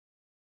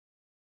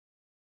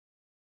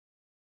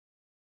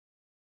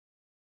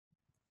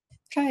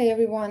Hi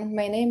everyone,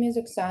 my name is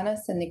Oksana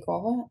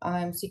Sannikova.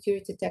 I'm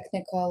Security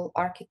Technical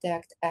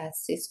Architect at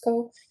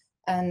Cisco,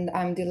 and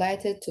I'm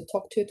delighted to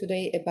talk to you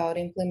today about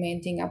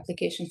implementing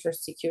application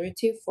first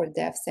security for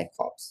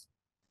DevSecOps.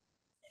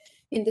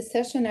 In this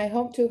session, I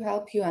hope to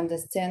help you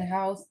understand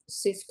how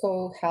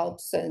Cisco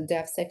helps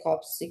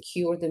DevSecOps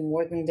secure the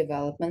modern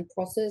development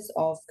process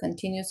of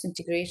continuous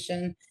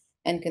integration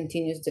and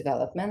continuous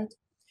development.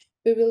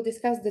 We will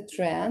discuss the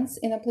trends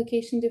in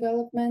application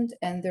development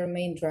and their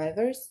main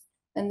drivers.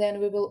 And then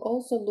we will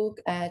also look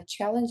at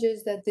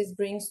challenges that this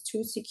brings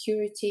to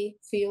security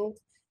field.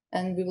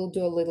 And we will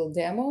do a little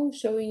demo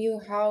showing you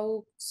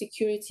how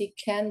security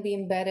can be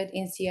embedded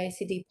in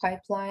CI/CD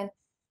pipeline.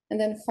 And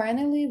then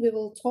finally, we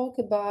will talk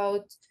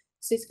about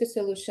Cisco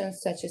solutions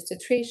such as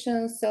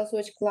Tetration,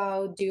 Stealthwatch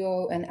Cloud,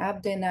 Duo, and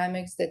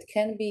AppDynamics that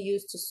can be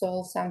used to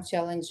solve some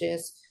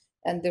challenges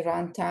and the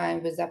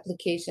runtime with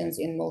applications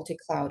in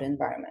multi-cloud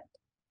environment.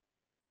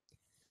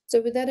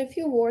 So with that, a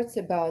few words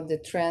about the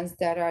trends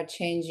that are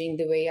changing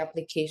the way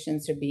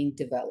applications are being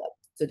developed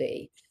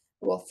today.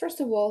 Well, first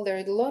of all, there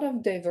are a lot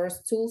of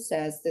diverse tool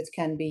sets that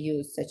can be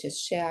used, such as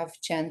Chef,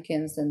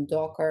 Jenkins, and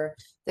Docker,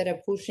 that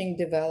are pushing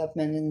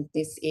development in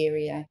this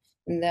area.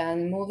 And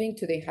then moving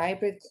to the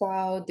hybrid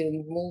cloud,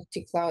 the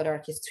multi-cloud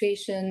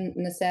orchestration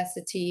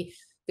necessity,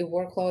 the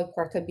workload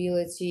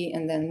portability,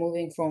 and then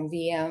moving from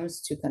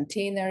VMs to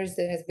containers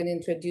that has been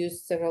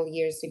introduced several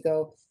years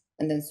ago,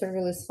 and then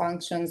serverless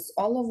functions,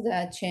 all of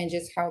that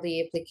changes how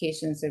the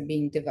applications are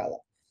being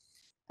developed.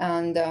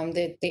 And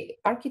the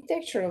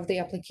architecture of the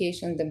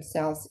application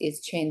themselves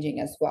is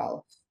changing as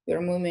well. We're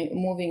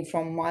moving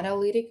from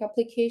monolithic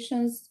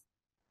applications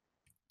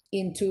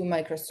into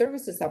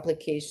microservices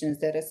applications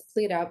that are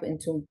split up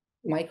into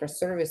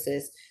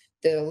microservices.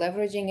 They're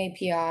leveraging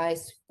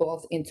APIs,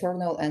 both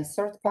internal and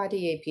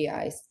third-party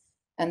APIs.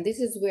 And this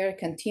is where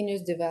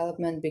continuous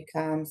development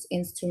becomes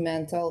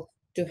instrumental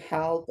to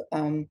help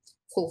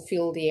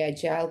fulfill the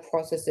agile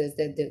processes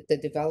that the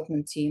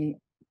development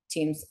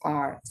teams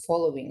are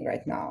following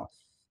right now.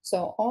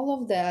 So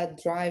all of that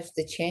drives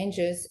the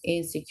changes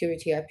in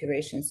security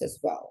operations as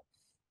well,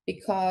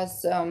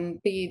 because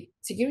the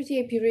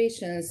security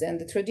operations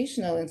and the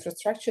traditional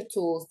infrastructure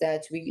tools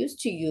that we used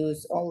to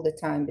use all the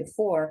time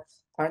before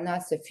are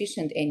not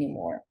sufficient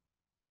anymore.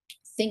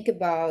 Think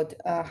about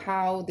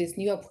how these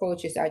new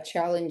approaches are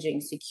challenging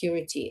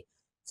security.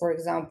 For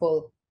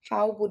example,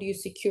 how would you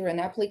secure an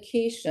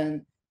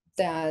application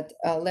that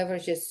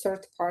leverages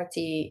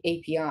third-party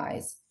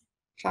APIs?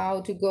 How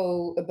to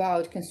go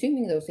about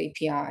consuming those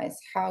APIs?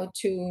 How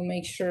to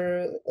make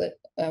sure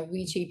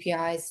which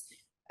APIs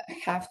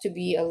have to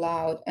be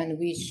allowed and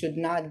which should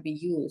not be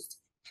used?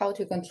 How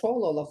to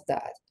control all of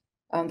that?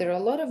 There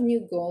are a lot of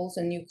new goals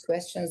and new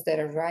questions that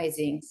are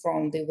rising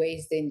from the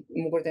ways the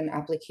modern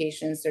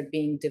applications are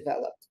being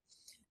developed.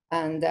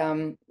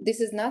 And this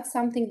is not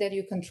something that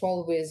you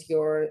control with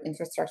your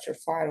infrastructure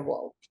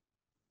firewall.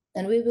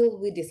 And we will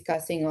be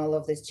discussing all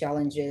of these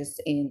challenges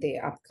in the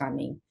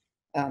upcoming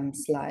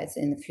slides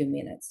in a few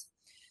minutes.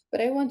 But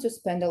I want to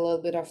spend a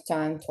little bit of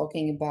time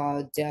talking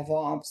about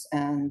DevOps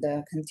and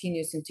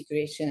continuous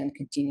integration and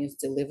continuous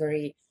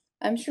delivery.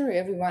 I'm sure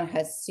everyone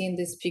has seen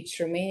this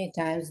picture many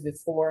times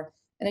before.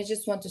 And I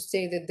just want to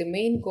say that the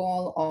main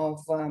goal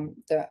of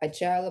the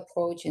agile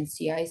approach in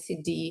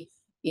CI/CD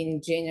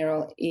in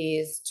general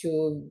is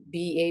to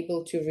be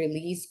able to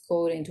release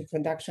code into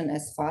production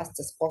as fast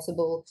as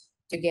possible,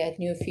 to get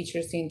new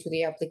features into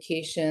the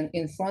application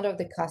in front of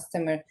the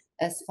customer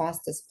as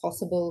fast as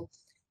possible,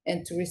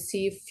 and to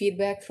receive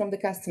feedback from the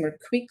customer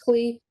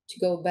quickly, to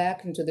go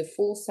back into the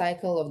full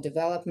cycle of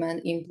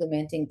development,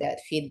 implementing that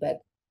feedback,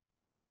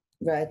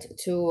 right?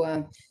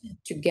 To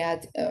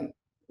get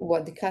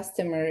what the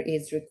customer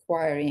is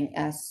requiring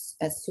as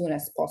soon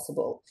as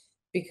possible,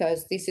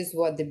 because this is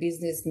what the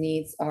business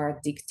needs are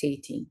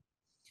dictating.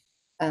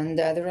 And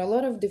there are a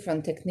lot of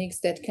different techniques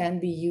that can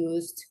be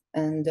used,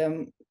 and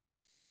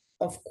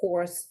of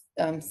course,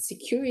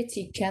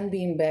 security can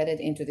be embedded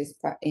into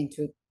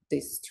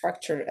this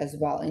structure as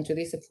well, into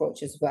this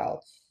approach as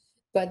well.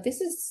 But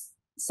this is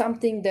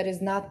something that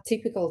is not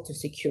typical to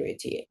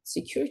security.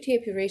 Security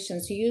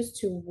operations used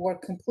to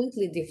work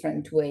completely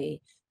different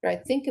way,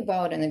 right? Think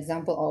about an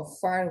example of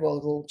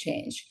firewall rule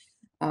change.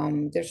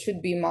 There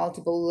should be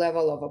multiple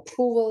level of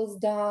approvals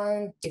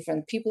done.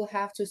 Different people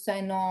have to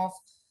sign off.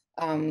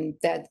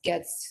 That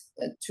gets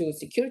to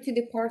security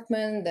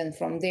department. Then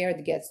from there,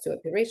 it gets to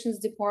operations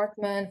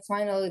department.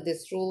 Finally,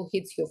 this rule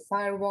hits your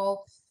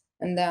firewall,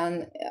 and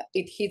then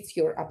it hits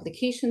your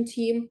application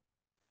team,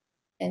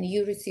 and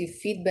you receive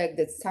feedback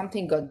that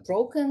something got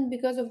broken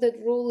because of that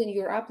rule in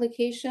your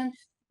application,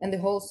 and the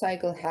whole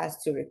cycle has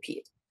to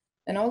repeat.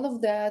 And all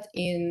of that,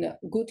 in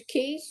good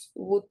case,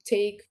 would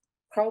take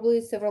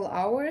probably several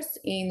hours.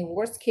 In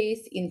worst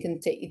case,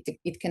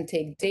 it can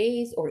take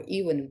days or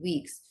even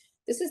weeks.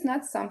 This is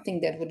not something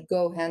that would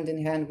go hand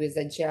in hand with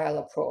agile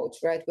approach,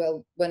 right?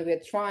 Well, when we're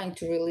trying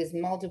to release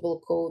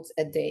multiple codes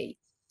a day.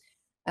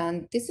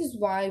 And this is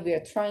why we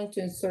are trying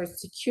to insert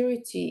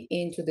security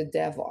into the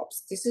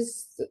DevOps. This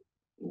is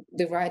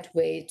the right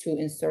way to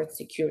insert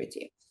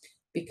security,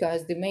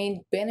 because the main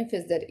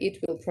benefits that it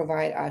will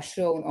provide are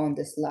shown on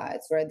the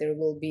slides, right? There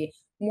will be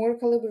more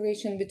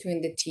collaboration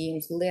between the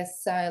teams,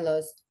 less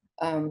silos,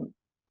 and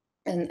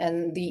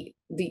the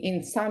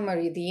in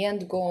summary, the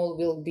end goal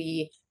will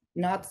be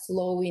not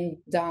slowing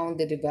down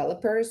the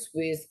developers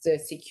with the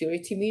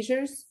security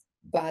measures,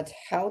 but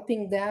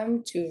helping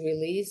them to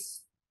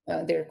release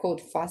their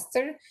code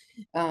faster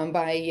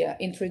by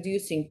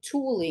introducing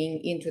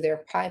tooling into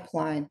their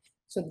pipeline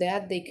so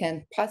that they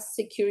can pass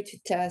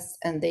security tests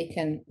and they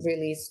can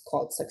release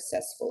code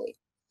successfully.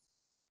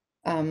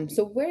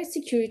 So where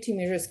security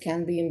measures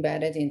can be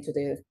embedded into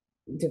the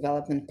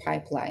development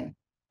pipeline?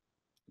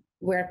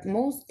 Where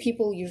most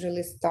people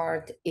usually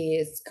start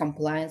is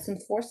compliance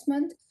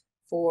enforcement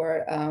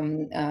for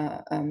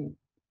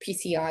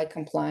PCI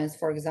compliance,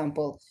 for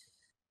example,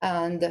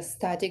 and the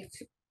static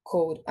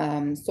code,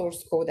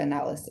 source code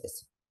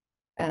analysis.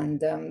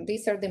 And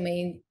these are the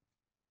main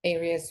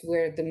areas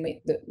where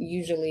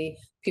usually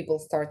people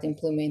start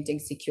implementing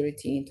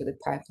security into the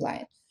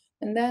pipeline.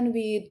 And then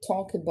we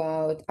talk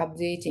about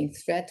updating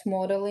threat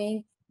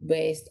modeling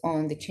based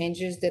on the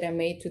changes that are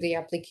made to the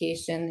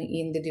application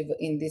in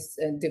this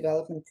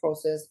development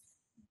process,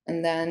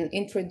 and then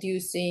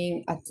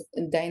introducing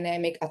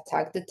dynamic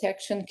attack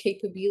detection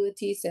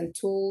capabilities and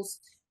tools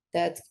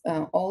that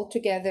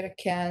altogether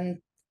can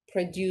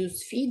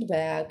produce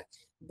feedback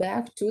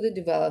back to the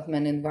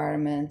development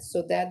environment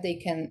so that they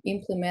can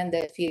implement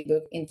that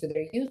feedback into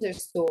their user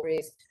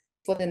stories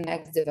for the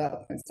next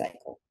development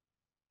cycle.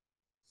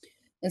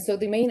 And so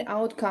the main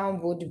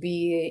outcome would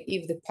be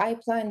if the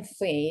pipeline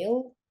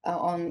fail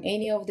on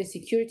any of the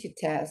security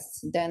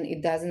tests, then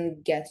it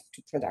doesn't get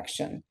to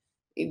production.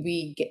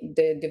 The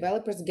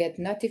developers get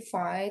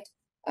notified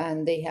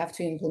and they have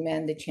to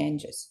implement the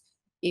changes.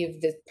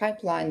 If the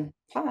pipeline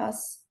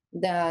pass,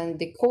 then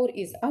the code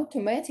is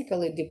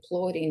automatically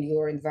deployed in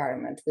your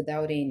environment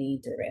without any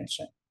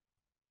intervention.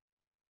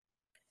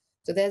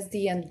 So that's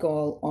the end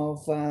goal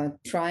of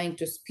trying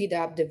to speed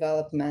up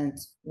development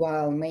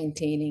while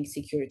maintaining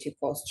security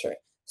posture,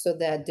 so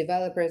that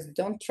developers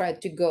don't try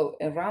to go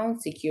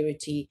around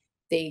security,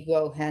 they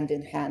go hand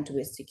in hand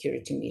with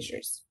security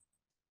measures.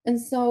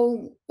 And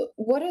so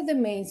what are the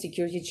main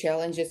security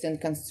challenges and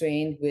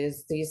constraints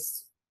with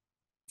this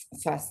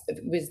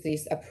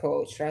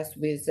approach, right?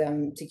 With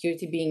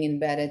security being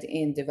embedded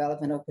in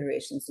development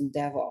operations in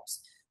DevOps?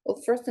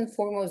 Well, first and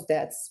foremost,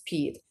 that's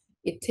speed.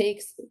 It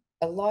takes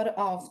a lot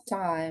of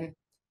time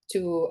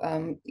to,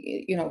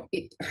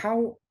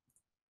 how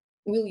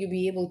will you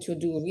be able to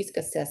do risk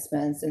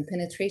assessments and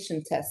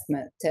penetration tests,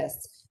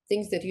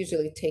 things that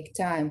usually take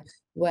time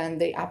when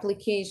the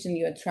application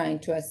you're trying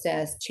to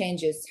assess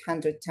changes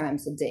 100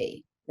 times a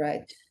day,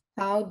 right?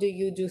 How do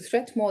you do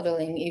threat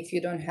modeling if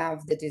you don't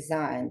have the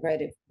design, right?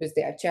 With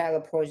the agile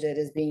approach that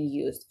is being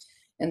used.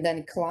 And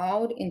then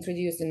cloud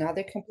introduced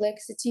another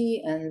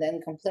complexity, and then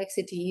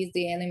complexity is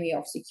the enemy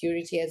of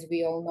security, as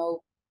we all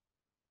know.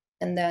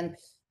 And then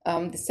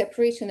the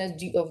separation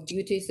of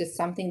duties is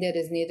something that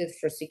is needed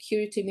for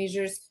security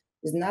measures,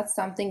 is not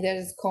something that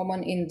is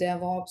common in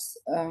DevOps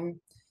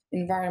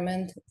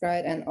environment,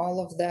 right? And all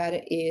of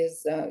that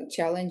is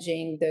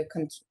challenging the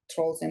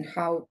controls and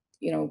how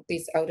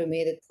these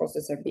automated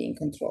processes are being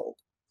controlled.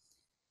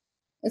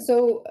 And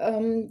so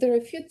there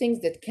are a few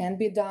things that can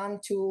be done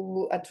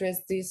to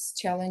address these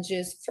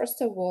challenges.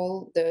 First of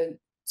all, the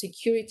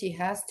security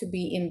has to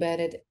be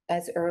embedded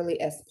as early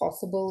as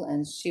possible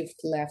and shift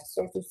left,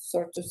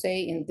 sort to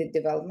say, in the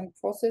development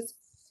process.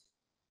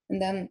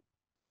 And then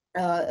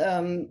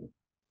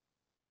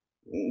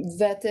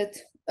vetted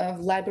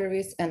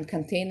libraries and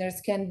containers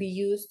can be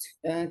used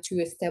to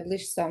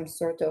establish some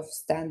sort of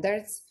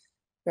standards,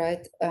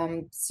 right?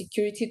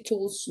 Security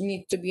tools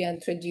need to be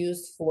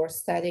introduced for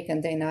static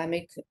and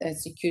dynamic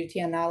security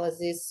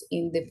analysis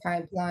in the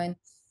pipeline.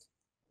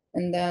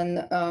 And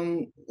then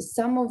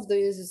some of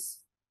these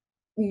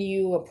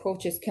new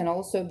approaches can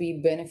also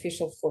be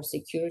beneficial for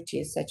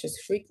security, such as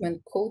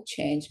frequent code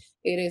change.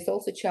 It is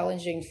also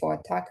challenging for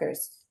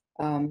attackers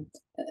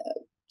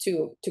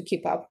to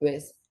keep up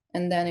with.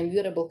 And then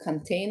immutable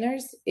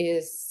containers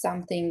is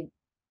something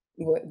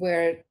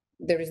where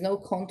there is no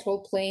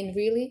control plane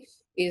really,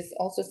 is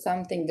also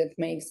something that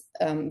makes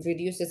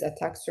reduces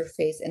attack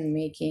surface and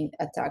making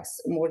attacks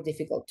more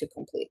difficult to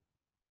complete.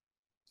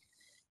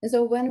 And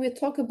so when we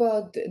talk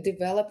about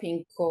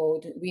developing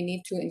code, we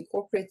need to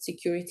incorporate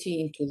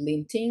security into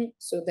linting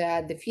so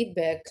that the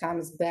feedback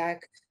comes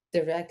back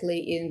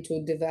directly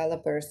into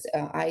developers'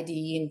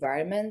 IDE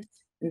environment.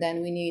 And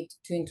then we need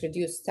to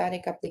introduce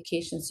static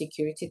application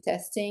security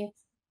testing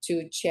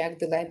to check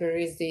the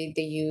libraries they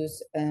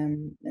use.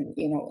 And,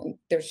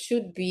 there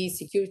should be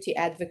security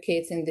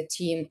advocates in the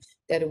team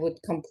that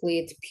would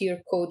complete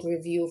peer code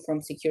review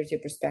from security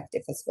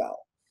perspective as well.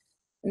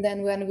 And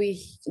then when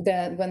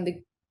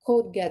the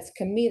code gets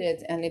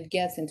committed and it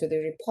gets into the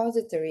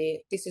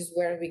repository, this is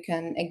where we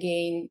can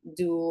again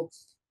do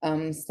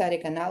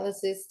static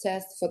analysis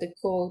tests for the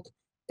code,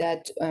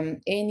 that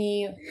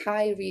any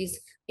high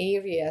risk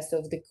areas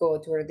of the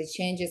code where the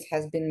changes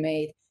has been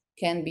made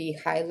can be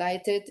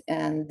highlighted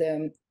and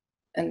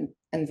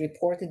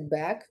reported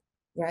back,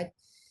 right,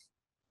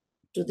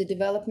 to the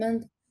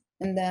development.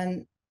 And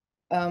then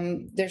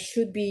there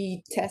should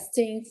be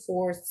testing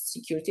for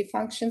security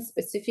functions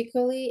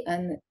specifically.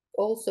 And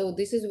also,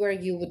 this is where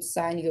you would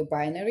sign your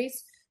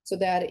binaries, so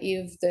that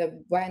if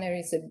the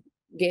binaries are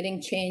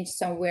getting changed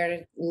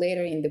somewhere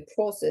later in the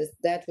process,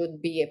 that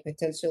would be a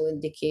potential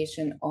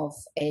indication of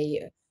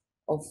a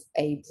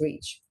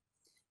breach.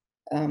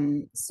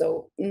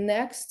 So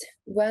next,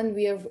 when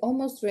we are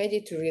almost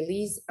ready to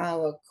release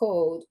our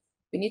code,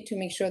 we need to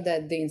make sure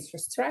that the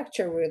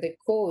infrastructure where the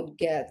code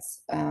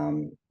gets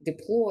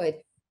deployed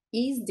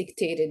is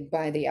dictated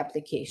by the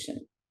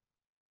application.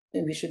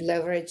 And we should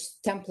leverage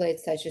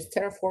templates such as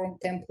Terraform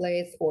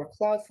templates or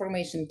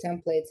CloudFormation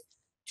templates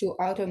to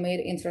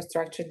automate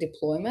infrastructure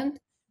deployment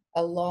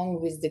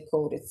along with the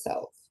code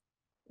itself,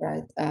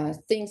 right?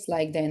 Things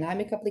like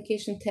dynamic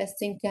application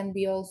testing can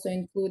be also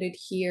included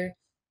here,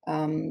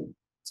 and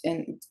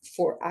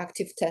for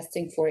active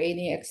testing for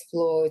any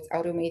exploits,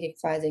 automatic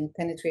fuzing,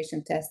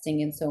 penetration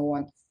testing, and so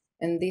on.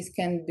 And this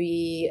can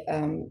be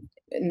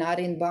not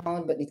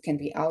inbound, but it can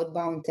be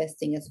outbound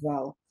testing as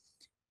well.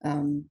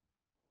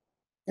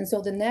 And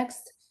so the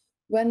next,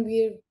 when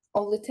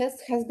all the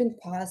tests has been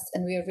passed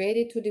and we are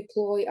ready to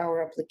deploy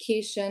our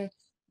application,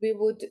 we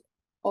would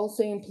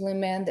also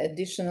implement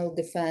additional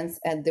defense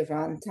at the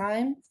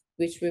runtime,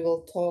 which we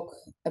will talk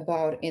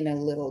about in a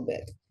little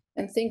bit.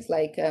 And things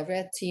like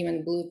red team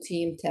and blue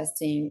team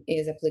testing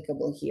is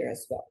applicable here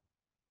as well.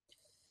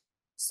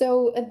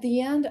 So at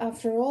the end,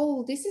 after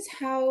all, this is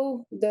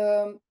how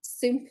the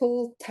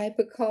simple,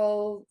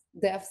 typical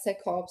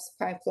DevSecOps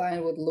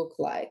pipeline would look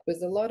like,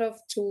 with a lot of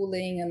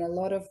tooling and a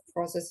lot of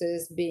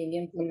processes being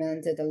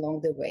implemented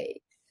along the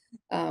way.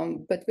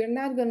 But we're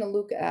not going to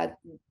look at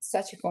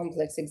such a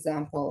complex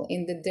example.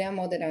 In the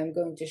demo that I'm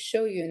going to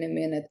show you in a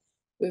minute,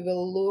 we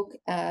will look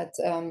at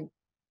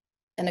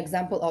an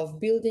example of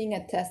building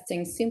and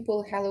testing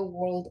simple Hello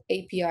World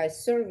API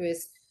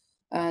service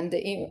and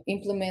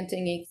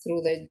implementing it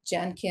through the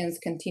Jenkins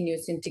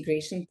continuous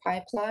integration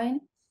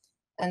pipeline.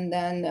 And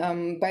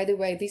then, by the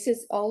way, this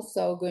is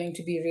also going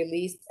to be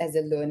released as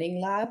a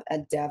learning lab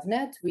at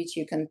DevNet, which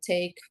you can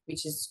take,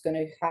 which is going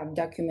to have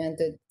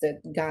documented the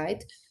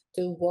guide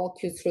to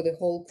walk you through the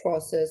whole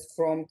process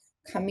from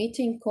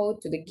committing code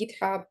to the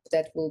GitHub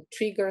that will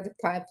trigger the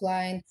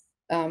pipeline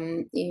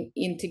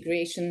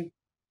integration.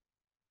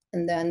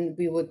 And then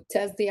we would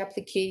test the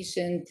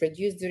application,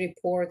 produce the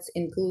reports,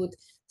 include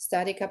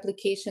static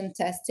application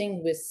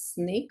testing with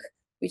Snyk,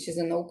 which is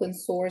an open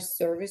source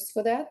service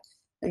for that.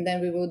 And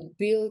then we would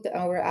build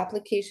our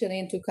application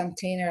into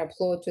container,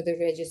 upload to the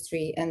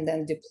registry, and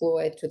then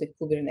deploy it to the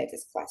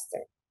Kubernetes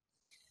cluster.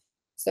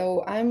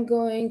 So I'm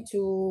going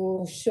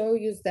to show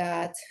you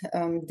that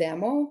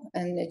demo,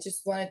 and I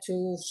just wanted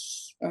to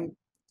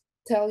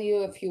tell you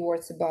a few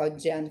words about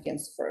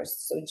Jenkins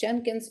first. So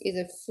Jenkins is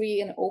a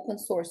free and open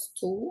source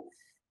tool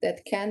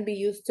that can be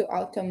used to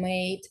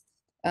automate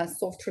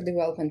software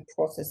development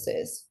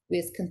processes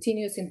with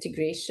continuous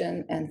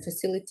integration and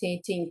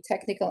facilitating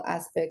technical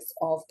aspects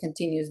of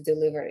continuous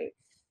delivery.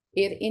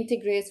 It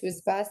integrates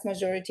with vast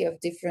majority of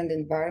different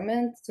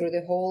environments through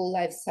the whole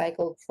life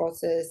cycle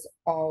process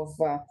of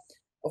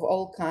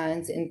all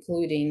kinds,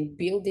 including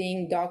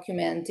building,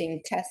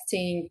 documenting,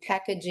 testing,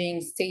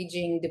 packaging,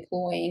 staging,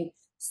 deploying,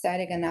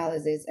 static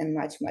analysis, and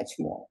much, much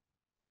more.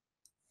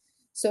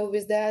 So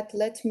with that,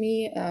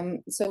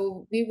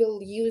 so we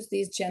will use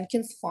this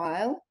Jenkins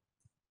file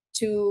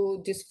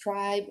to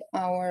describe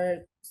our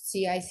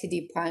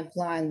CI/CD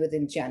pipeline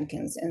within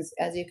Jenkins. And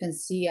as you can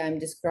see, I'm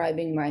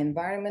describing my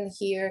environment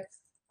here.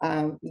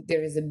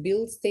 There is a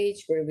build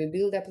stage where we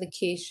build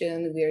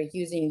application. We are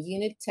using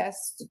unit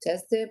tests to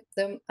test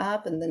them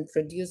up and then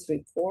produce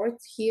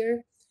reports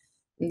here.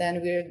 And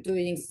then we're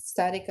doing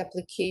static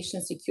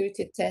application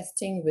security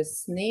testing with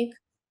Snyk.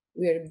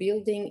 We're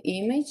building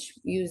image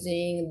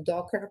using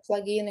Docker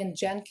plugin in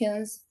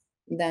Jenkins.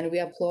 Then we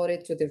upload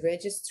it to the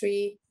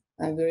registry.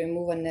 We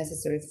remove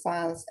unnecessary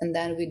files, and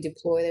then we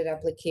deploy that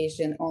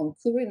application on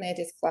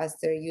Kubernetes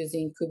cluster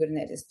using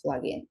Kubernetes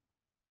plugin.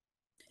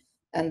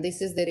 And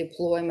this is the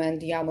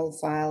deployment YAML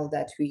file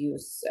that we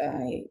use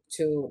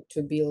to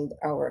build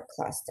our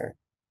cluster.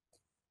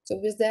 So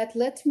with that,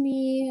 let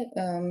me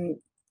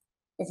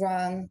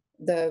run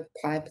the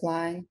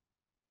pipeline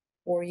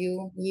for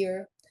you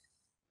here.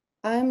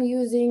 I'm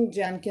using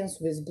Jenkins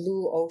with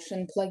Blue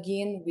Ocean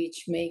plugin,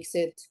 which makes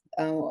it,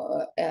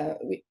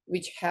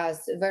 which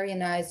has a very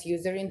nice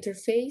user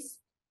interface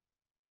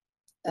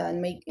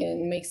and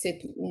makes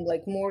it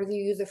like more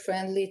user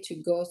friendly to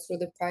go through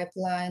the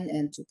pipeline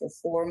and to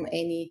perform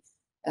any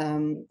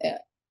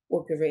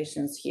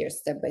operations here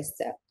step by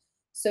step.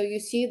 So you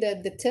see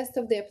that the test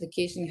of the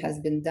application has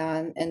been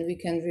done, and we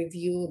can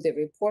review the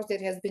report that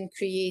has been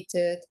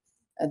created.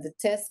 The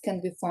tests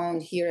can be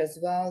found here as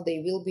well.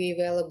 They will be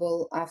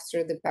available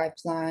after the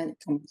pipeline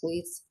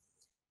completes.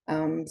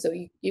 So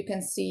you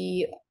can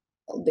see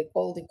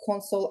all the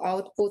console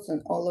outputs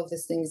and all of the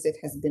things that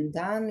has been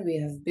done. We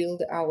have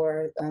built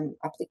our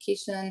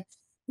application.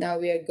 Now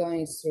we are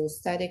going through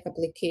static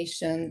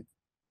application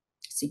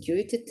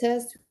security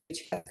test,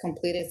 which has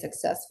completed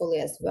successfully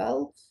as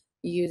well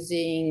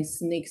using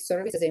Snyk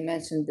service, as I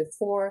mentioned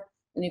before.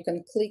 And you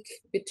can click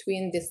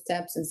between the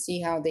steps and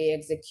see how they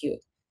execute.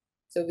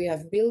 So we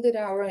have built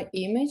our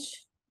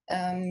image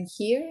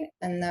here,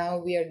 and now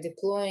we are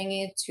deploying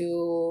it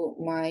to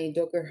my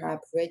Docker Hub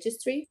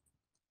registry.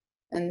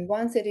 And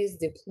once it is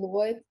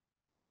deployed,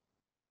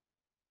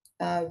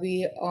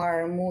 we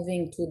are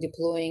moving to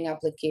deploying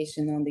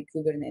application on the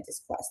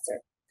Kubernetes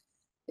cluster.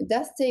 It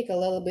does take a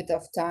little bit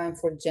of time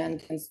for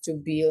Jenkins to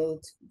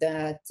build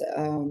that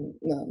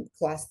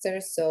cluster,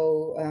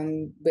 so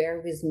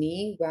bear with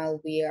me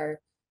while we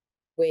are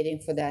waiting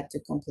for that to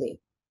complete.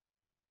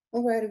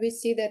 All right, we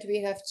see that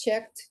we have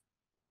checked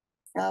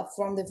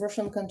from the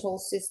version control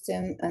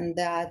system and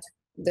that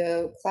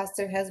the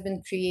cluster has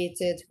been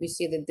created. We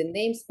see that the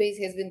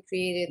namespace has been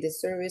created, the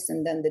service,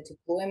 and then the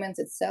deployment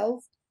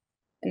itself.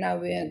 And now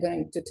we are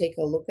going to take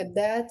a look at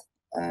that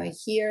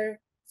here.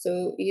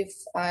 So if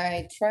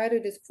I try to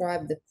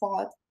describe the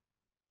pod,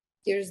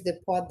 here's the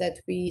pod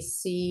that we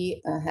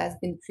see has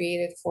been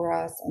created for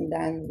us. And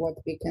then what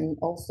we can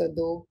also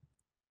do,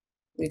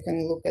 we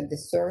can look at the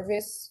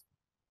service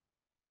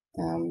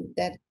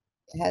that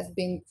has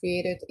been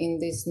created in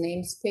this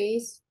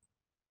namespace,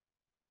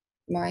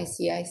 my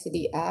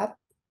CI/CD app.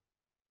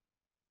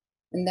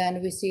 And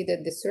then we see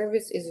that the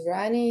service is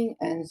running,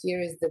 and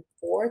here is the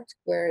port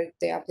where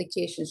the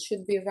application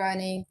should be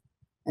running.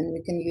 And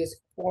we can use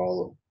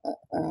curl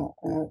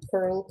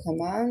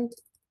command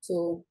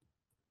to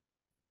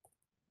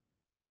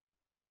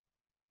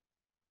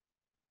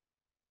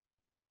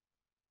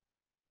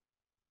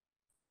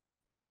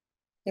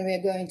and we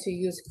are going to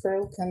use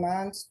curl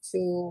command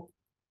to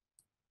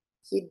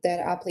hit that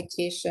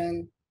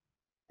application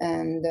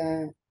and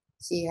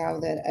see how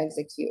that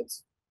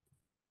executes.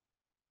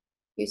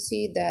 You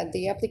see that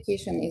the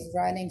application is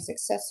running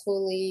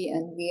successfully,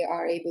 and we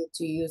are able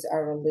to use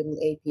our little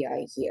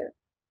API here.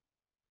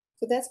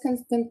 So that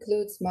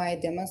concludes my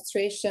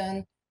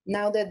demonstration.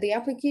 Now that the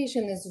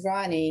application is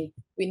running,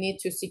 we need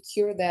to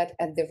secure that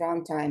at the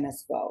runtime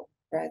as well,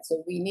 right?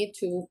 So we need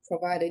to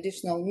provide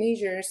additional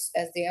measures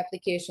as the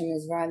application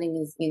is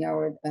running in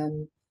our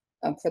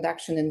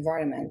production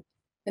environment.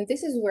 And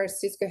this is where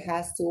Cisco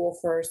has to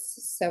offer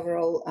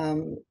several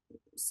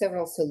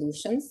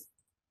solutions.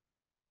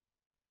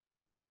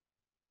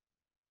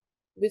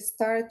 We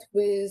start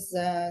with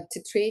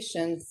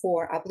Tetration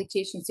for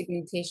application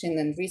segmentation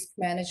and risk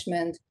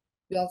management.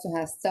 We also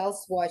have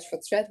Stealthwatch for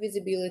threat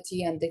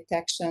visibility and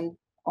detection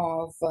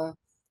of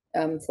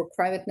for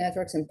private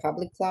networks and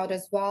public cloud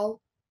as well.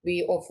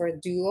 We offer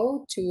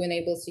Duo to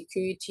enable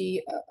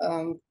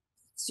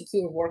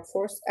secure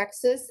workforce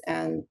access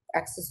and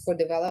access for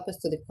developers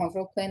to the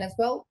control plane as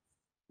well.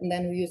 And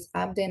then we use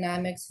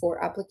AppDynamics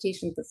for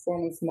application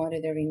performance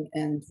monitoring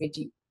and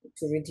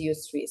to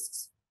reduce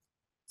risks.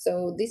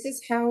 So this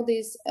is how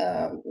these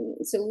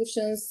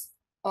solutions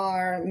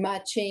are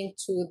matching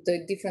to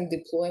the different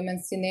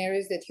deployment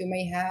scenarios that you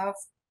may have,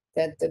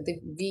 that the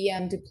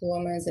VM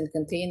deployments and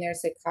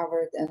containers are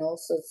covered, and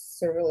also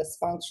serverless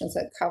functions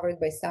are covered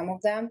by some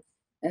of them.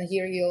 And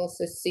here you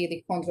also see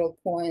the control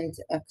point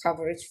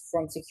coverage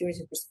from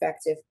security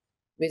perspective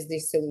with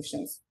these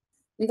solutions.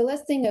 And the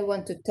last thing I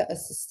want to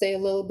stay a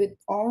little bit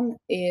on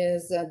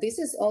is this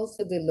is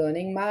also the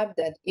learning map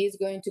that is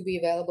going to be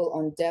available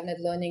on DevNet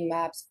Learning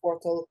Labs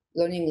portal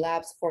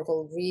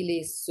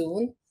really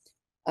soon.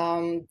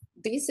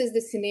 This is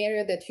the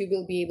scenario that you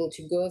will be able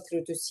to go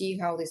through to see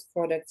how these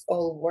products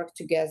all work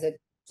together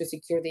to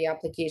secure the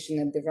application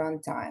at the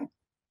runtime.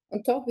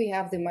 On top, we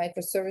have the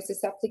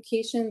microservices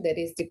application that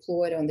is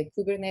deployed on the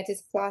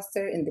Kubernetes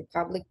cluster in the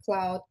public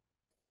cloud.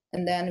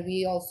 And then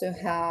we also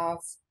have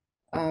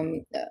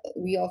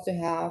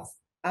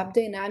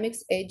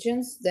AppDynamics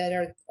agents that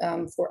are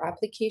for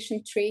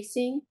application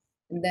tracing.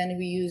 And then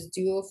we use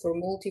Duo for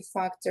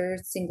multi-factor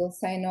single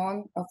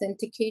sign-on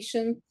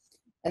authentication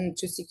and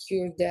to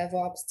secure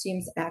DevOps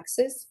teams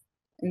access.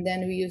 And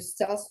then we use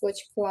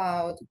Stealthwatch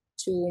Cloud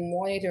to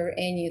monitor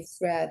any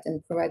threat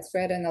and provide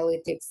threat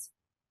analytics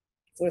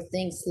for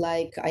things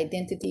like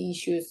identity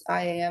issues,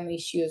 IAM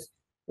issues,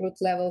 root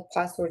level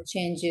password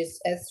changes,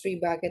 S3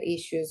 bucket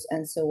issues,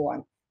 and so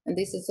on. And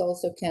this is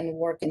also can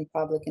work in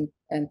public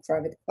and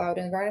private cloud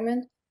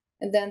environment.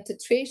 And then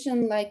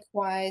Tetration,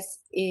 likewise,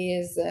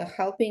 is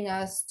helping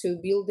us to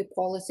build the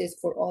policies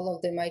for all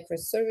of the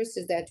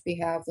microservices that we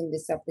have in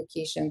this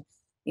application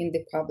in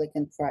the public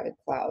and private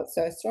cloud.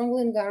 So I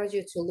strongly encourage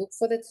you to look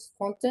for this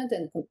content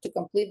and to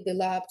complete the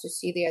lab to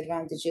see the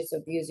advantages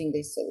of using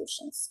these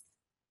solutions.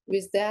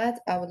 With that,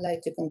 I would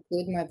like to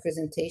conclude my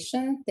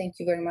presentation. Thank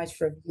you very much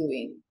for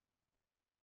viewing.